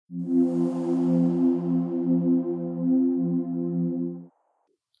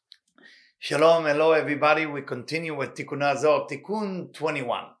Shalom, hello everybody. We continue with Tikkunei Zohar, Tikkun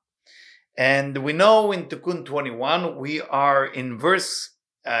 21. And we know in Tikkun 21 we are in verse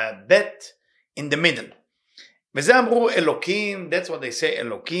Bet in the middle. וזה אמרו Elokim, that's what they say,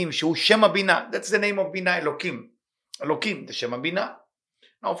 Elokim, שהוא שם הבינה. That's the name of Bina, Elokim. Elokim, the שם הבינה.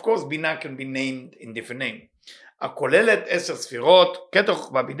 Now of course Bina can be named in different name. הכוללת 10 ספירות, כתר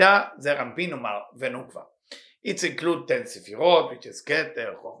חוכמה בינה, זעיר אנפין ונוקבה. It includes 10 sefirot, which is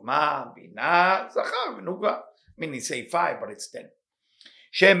Keter, Chokhmah, Binah, Zachar, Nukva. Meaning say 5, but it's 10.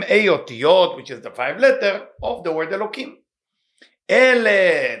 Shem Eyotiyot, which is the 5 letter of the word Elokim.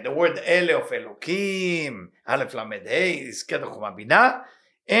 Ele, the word Ele of Elokim, Aleph Lamed Hey is Keter, Chokhmah, Binah,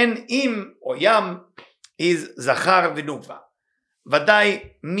 and Im or Yam is Zachar v'Nukva.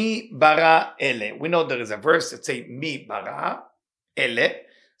 Vadai mi bara ele. We know there is a verse that says mi bara ele.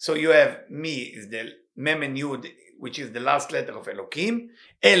 So you have mi is the Mem and Yud, which is the last letter of Elokim.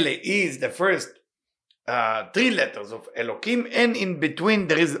 Ele is the first 3 letters of Elokim, and in between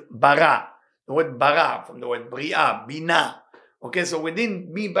there is bara, the word bara from the word bria, bina. Okay, so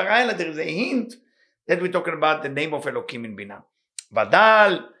within mi bara there is a hint that we're talking about the name of Elokim in bina.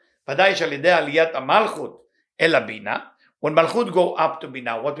 Vadai shalidei aliyat malchut ela bina. When malchut go up to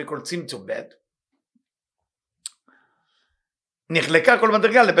bina, what we call tzimtzum bet, נחלקה כל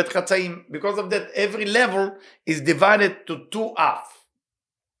מדרגה לבית חצאים. Because of that, every level is divided to 2 half.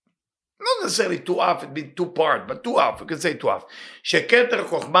 Not necessarily 2 half, it means 2 part, but 2 half, you can say 2 half. שכתר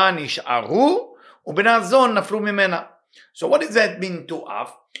חוכמה נשארו, ובינה זו נפלו ממנה. So what does that mean 2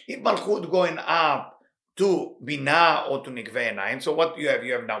 half? If מלכות going up to בינה or to נקבי עיניים, so what you have?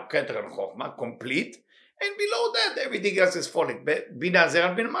 You have now כתר and חוכמה, complete, and below that, everything else is falling. בינה זעיר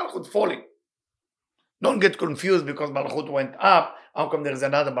אנפין מלכות falling. Don't get confused because Malchut went up, how come there is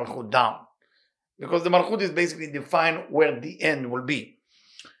another Malchut down? Because the Malchut is basically defined where the end will be.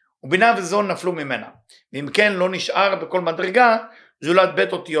 ובינה וזו נפלו ממנה. ואם כן לא נשאר בכל מדרגה, זולת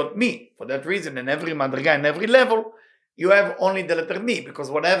בית אותיות מי. For that reason, in every מדרגה, in every level, you have only the letter מי,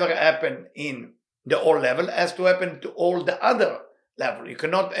 because whatever happened in the old level has to happen to all the other level. You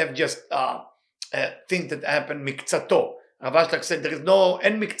cannot have just things that happen מקצתו. Rav Ashlag said there is no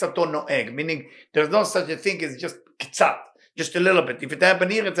en mikzato noeg, meaning there is no such a thing as just kitzat, just a little bit. If it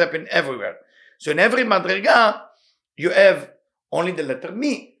happened here, it's happened everywhere. So in every madriga, you have only the letter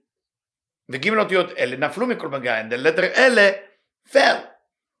mi. וג' אותיות אלה נפלו מכל מגע, and the letter אלה fell.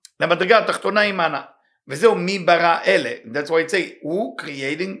 למדרגה התחתונה עמנה. וזהו מי ברא אלה. That's why it say, הוא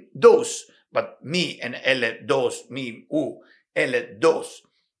creating those. But me and אלה, those, me, הוא, אלה, those,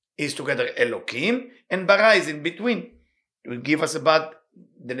 is together Elokim, and bara is in between. It will give us about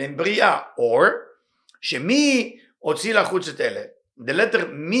the name Bria, or שמי הוציא לחוץ את אלה. The letter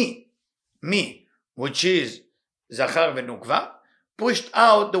me, which is זכר ונוקבה, pushed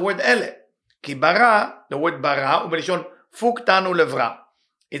out the word אלה. כי ברא, the word ברא, הוא בלשון פוקטנו לברא.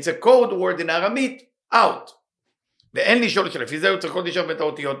 It's a code word in Aramית, out. ואין לשאול שלפי זה היו צריכות לשאול את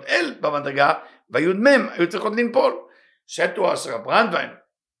האותיות אל במדרגה, והיוד מם היו צריכות לנפול. said to us Rab Brandwein,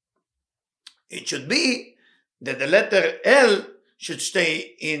 it should be that the letter L should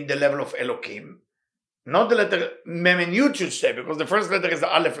stay in the level of Elokim. Not the letter Mem and Yud should stay, because the first letter is the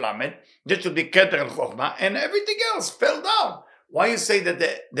Aleph Lamed. That should be Keter and Chokhmah, and everything else fell down. Why you say that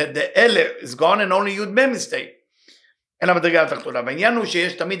the L is gone and only Yud Mem is staying? אלא מדרגה התחתונה. והעניין הוא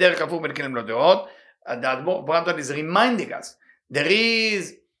שיש תמיד דרך הפוך בין כלים לדעות. האדמו"ר ברנטון is reminding us there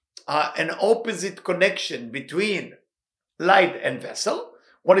is an opposite connection between light and vessel.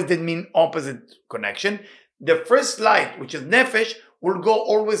 What does that mean, opposite connection? The first light, which is nefesh, will go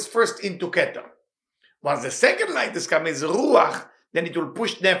always first into Keter. Once the second light is coming, is ruach, then it will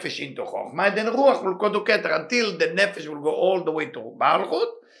push nefesh into chokhmah, and then ruach will go to Keter until the nefesh will go all the way to malchut,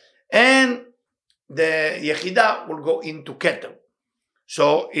 and the yechida will go into Keter.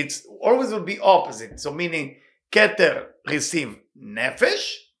 So it's always will be opposite. So meaning Keter receive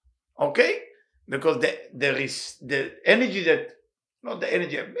nefesh, okay, because the energy that, not the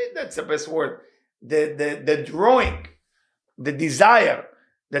energy, that's the best word. The drawing, the desire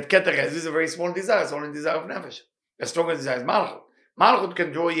that Keter has is a very small desire. It's only the desire of Nefesh. The strongest desire is Malchut. Malchut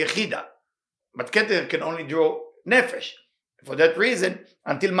can draw Yechida, but Keter can only draw Nefesh. For that reason,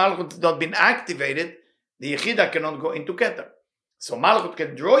 until Malchut has not been activated, the Yechida cannot go into Keter. So Malchut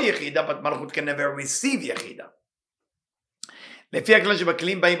can draw Yechida, but Malchut can never receive Yechida. לפי הכלל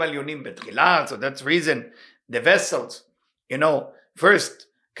שבכלים באים עליונים בתחילה, so that's reason the vessels, first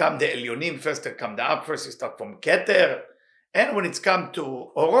come the Elyonim, first they come the up, first you start from Keter, and when it's come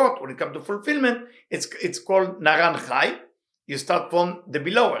to Orot, when it comes to fulfillment, it's called Naran Chai. You start from the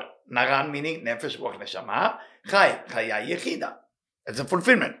belower. Naran meaning Nefesh, Ruach, Neshama, Chai, Chaya, Yechida. It's a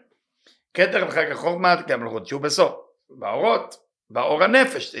fulfillment. כתר ואחר כך חוכמה, כי המלכות שהוא בסוף. באורות, באור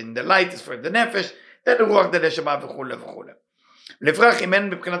הנפש, in the light is for the נפש, then רוח דנשמה וכו' וכו'. לפרח אם אין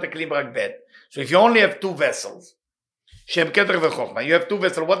מבחינת הכלים רק ב'. So if you only have two vessels, שהם כתר וחוכמה, you have two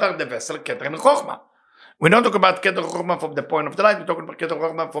vessels, what are the vessels? כתר וחוכמה. We don't talk about כתר וחוכמה from the point of the light, we talk about כתר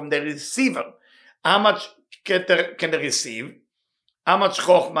וחוכמה from the receiver. How much כתר can receive? How much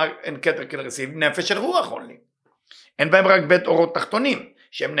חוכמה and כתר can receive? נפש של רוח only. אין בהם רק בית אורות תחתונים,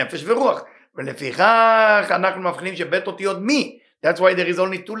 שהם נפש ורוח. ולפיכך אנחנו מבחינים שבית אותיות מי. That's why there is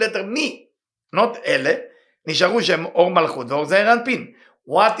only two letter מי. Not אלה. נשארו שהם אור מלכות ואור זעיר אנפין.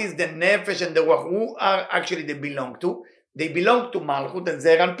 What is the נפש and the רוח? Who are actually they belong to? They belong to מלכות and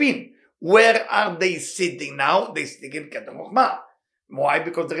זעיר אנפין. Where are they sitting now? They sitting in כתר חוכמה. Why?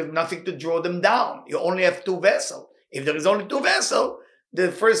 Because there is nothing to draw them down. You only have two vessels. If there is only two vessels,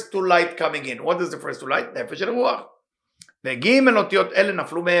 the first two light coming in. What is the first two light? נפש של רוח. וגימל אותיות אלה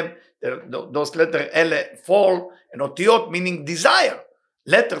נפלו מהם, those letters אלה fall, and אותיות meaning desire,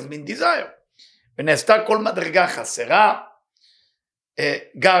 letters mean desire, ונעשתה כל מדרגה חסרה,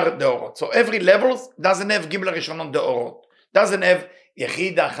 גר דאורות. So every level doesn't have גימל הראשונות דאורות, doesn't have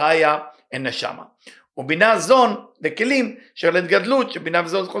יחידה, חיה, ונשמה. ובינה זון, בכלים של התגדלות, שבינה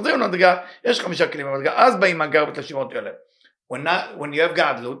וזון חוזרים למדרגה, יש 5 כלים במדרגה, אז באים הגר בתלשימות האלה. When you have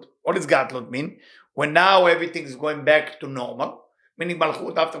גדלות, what does גדלות mean? When now everything is going back to normal, meaning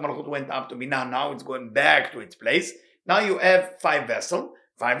Malchut, after Malchut went up to Binah, now it's going back to its place. Now you have 5 vessels,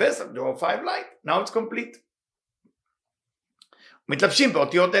 there are 5 light. Now it's complete. מתלבשים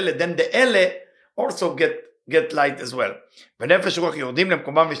באותיות אלה, then the אלה also get light as well. ונפש רוח יורדים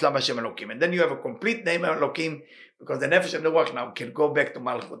למקומם ושלם השם אלוקים. And then you have a complete name of אלוקים, because the נפש and the רוח now can go back to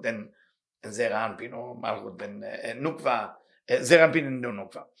Malchut and זרע אנפין, או מלכות נוקבה, זרע אנפין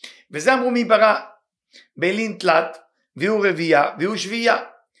ונוקבה. וזה אמרו מי ברא? באלין תלת, והוא רבייה, והוא שבייה.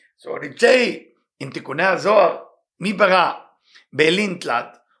 So they say, in תיקוני הזוהר, מי ברא? באלין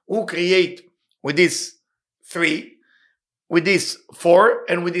תלת, הוא create with this 3, with this 4,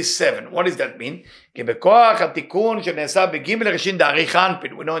 and with this 7. What does that mean? כי בכוח התיקון שנעשה בגימל ראשין דאריך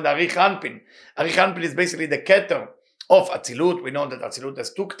אנפין, we know in דאריך אנפין, אריך אנפין is basically the keter of Atzilut. We know that Atzilut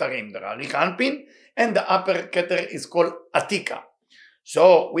has 2 ktarim, the Arich Anpin, and the upper keter is called Atika.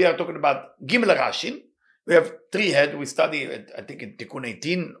 So we are talking about Gimel Rashin. We have 3 heads. We study, I think in Tikkun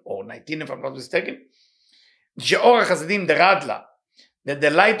 18 or 19, if I'm not mistaken. She'or HaChasadim, the Radla, that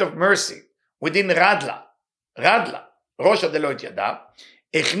the light of mercy within Radla, Rosh HaDelot Yada,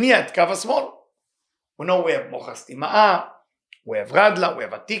 Echnia et Kav HaSmol. We know we have Mochas Tima'a, we have Radla, we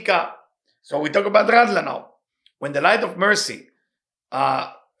have Atika. So we talk about Radla now. When the light of mercy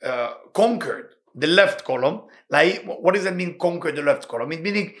conquered the left column, like, what does that mean, conquer the left column? It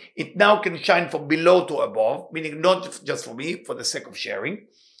meaning it now can shine from below to above, meaning not just for me, for the sake of sharing.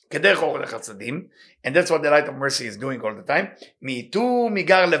 And that's what the light of mercy is doing all the time. Mitu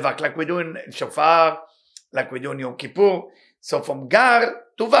migar levak, like we do in shofar, like we do in Yom Kippur. So from gar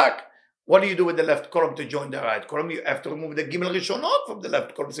to vak, what do you do with the left column to join the right column? You have to remove the gimel rishonot from the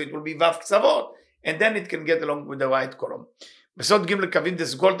left column, so it will be vav ksavot. And then it can get along with the right column. Besod Gimel Kavim, the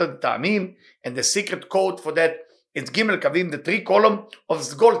Sgolta Ta'amim, and the secret code for that is Gimel Kavim, the 3 column of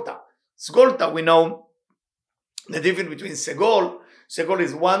Sgolta. Sgolta, we know the difference between Segol. Segol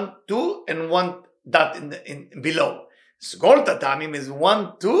is 1, 2, and 1 dot in below. Sgolta Ta'amim is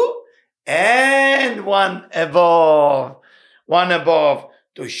 1, 2, and 1 above. 1 above,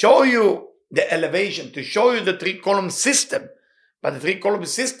 to show you the elevation, to show you the 3 column system. But the 3 column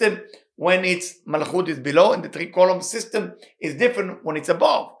system, when it's Malchut is below, and the 3 column system is different when it's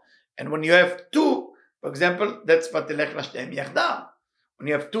above. And when you have 2, for example, that's Vatelech Lashtem Yachdam. When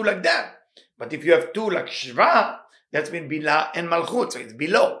you have 2 like that. But if you have 2 like Shva, that's been Bila and Malchut, so it's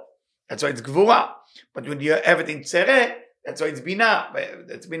below. That's why it's Gvura. But when you have it in Tzere, that's why it's Bina.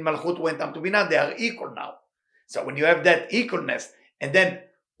 That's been Malchut went up to Bina, they are equal now. So when you have that equalness, and then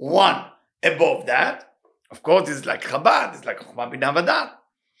 1 above that, of course it's like Chabad, it's like Chokhmah Bina Vadan.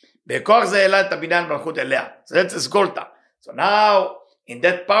 בכוח זה העלה את הבינה מלכות אליה. So that's סגולתה. So now, in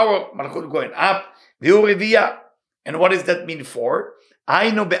that power, מלכות going up, והוא רבייה. And what does that mean for?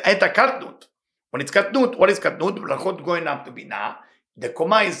 היינו בעת הקטנות. When it's קטנות, what is קטנות? מלכות going up to בינה. The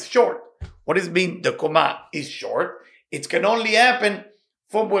comma is short. What does it mean the comma is short? It can only happen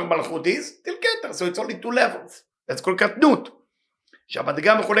from where מלכות is till כתר. So it's only 2 levels. That's called קטנות.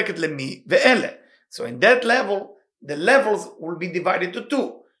 שהמדרגה מחולקת למי ואלה. So in that level, the levels will be divided to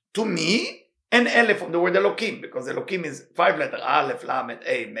 2. To me and Ele from the word Elokim, because Elokim is 5 letter Aleph, Lamed,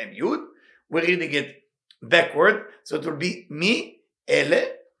 A, Mem, Yud. We're reading it backward, so it will be me, Ele,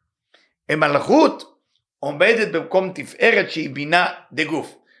 ומלכות עומדת במקום תפארת שהיא בינה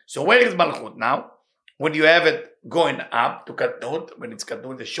דגוף. So where is Malchut now? When you have it going up to Katnut, when it's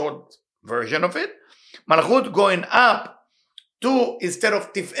Katnut, the short version of it, Malchut going up to instead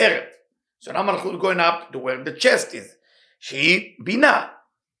of Tiferet. So now Malchut going up to where the chest is. She Bina,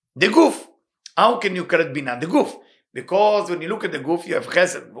 the Guf. How can you correct Bina, the Guf? Because when you look at the Guf, you have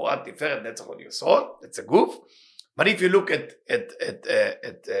Chesed, Gvura, Tiferet, that's what you saw, that's a Guf. But if you look at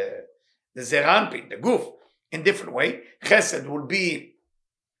the Zeranpin, the Guf, in different way, Chesed will be,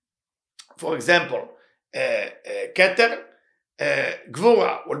 for example, Keter,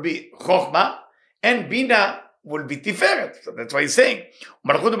 Gvura will be Chochma, and Bina will be Tiferet. So that's why he's saying,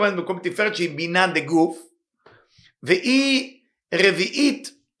 Malchut במקום Tiferet שהיא בינה דגוף, והיא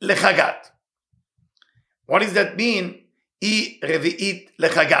רביעית לחגת. What does that mean? היא רביעית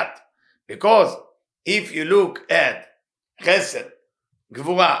לחגת. Because if you look at Chesed,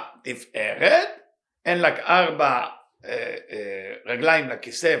 Gvura, Tiferet, and like 4 רגליים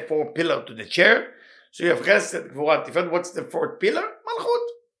לכיסא, 4 pillars to the chair, so you have Chesed, Gvura, Tiferet. What's the 4th pillar? Malchut.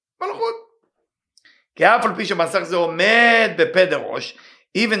 כי אף על פי שמסך זה עומד בפה דראש,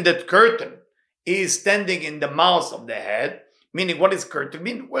 even that curtain is standing in the mouth of the head, meaning what is curtain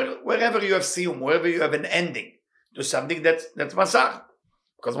mean? Wherever you have siyum, wherever you have an ending to something, that's masach.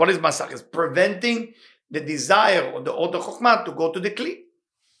 Because what is masach? It's preventing the desire or the chokhmah to go to the kli.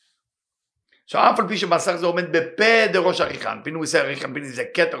 So אף על פי שמסך זה עומד בפה דראש אריך אנפין, we say אריך אנפין is a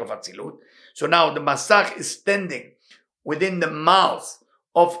keter of atzilut. So now the masach is standing within the mouth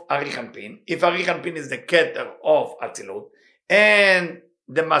of Arich Anpin. If Arich Anpin is the Keter of Atzilut, and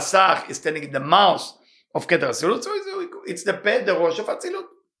the Masach is standing in the mouth of Keter Atzilut, so it's the Peh, the Rosh of Atzilut.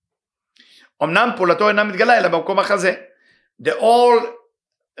 אמנם פעולתו אינה מתגלה אלא במקום החזה. The whole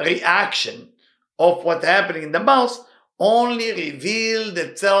reaction of what's happening in the mouth only revealed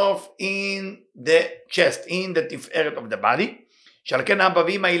itself in the chest, in the tiferet of the body. שעל כן אבא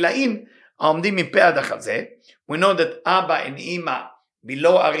ואמא עילאים העומדים מפה עד החזה. We know that Abba and Ima,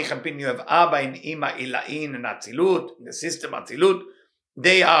 below Arich Anpin, you have Abba and Ima Ilain and Atzilut, the system Atzilut,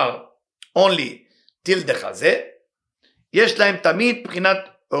 they are only till the Chazeh. יש להם תמיד בחינת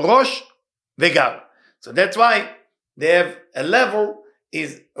ראש וגר. So that's why they have a level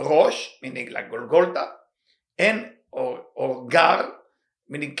is ראש, meaning like Golgotha, and or gar,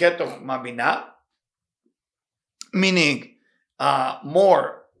 meaning Ketoch Mabina, meaning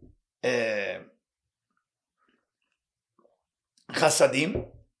more Chasadim,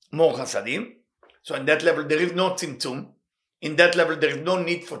 more Chasadim. So in that level there is no Tzimtzum. In that level there is no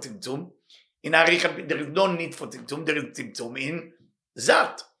need for Tzimtzum. In Arich Anpin there is no need for Tzimtzum. There is Tzimtzum in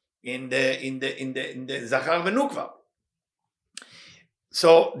Zat, in the Zachar Venukva.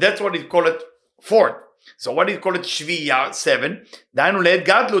 So that's what it call it 4th. So what do you call it Shviya 7? דהיינו לעת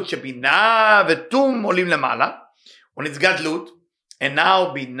גדלות שבינה ותום עולים למעלה. When it's גדלות, and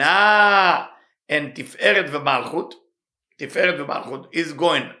now בינה and תפארת ומלכות, תפארת ומלכות is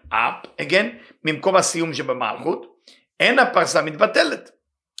going up again, ממקום הסיום שבמלכות, אין הפרסה מתבטלת.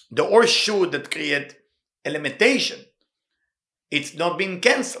 The horseshoe that create a limitation, it's not being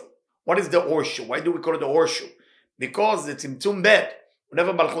cancelled. What is the horseshoe? Why do we call it the horseshoe? Because the tzimtzum bet,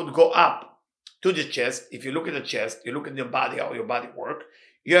 whenever malchut go up to the chest, if you look at the chest, you look at your body, how your body work,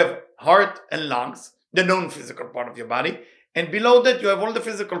 you have heart and lungs, the non-physical part of your body, and below that you have all the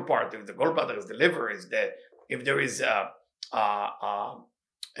physical part. If the gallbladder is the liver, if there is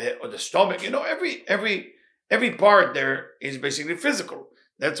or the stomach, every part there is basically physical.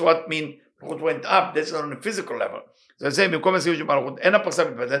 That's what mean malchut went up. That's on a physical level. So I say, במקום הסיום של מלכות, אין הפרסה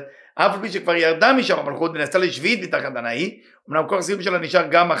מתבטלת, אף על פי שכבר ירדה משם המלכות ונעשתה לשביעית מתחת הנאי, אמנם כוח הסיום שלה נשאר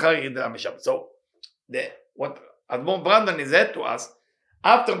גם אחר ירידה משם. So, what Admor Brandon is said to us,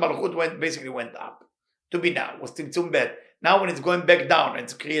 after Malchut went up to be now, was Tzimtzum Bet. Now when it's going back down and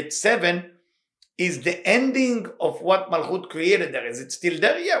to create 7, is the ending of what Malchut created there. Is it still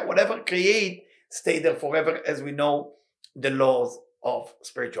there? Yeah, whatever create, stay there forever, as we know the laws of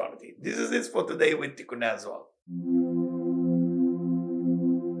spirituality. This is it for today with Tikkunei Zohar.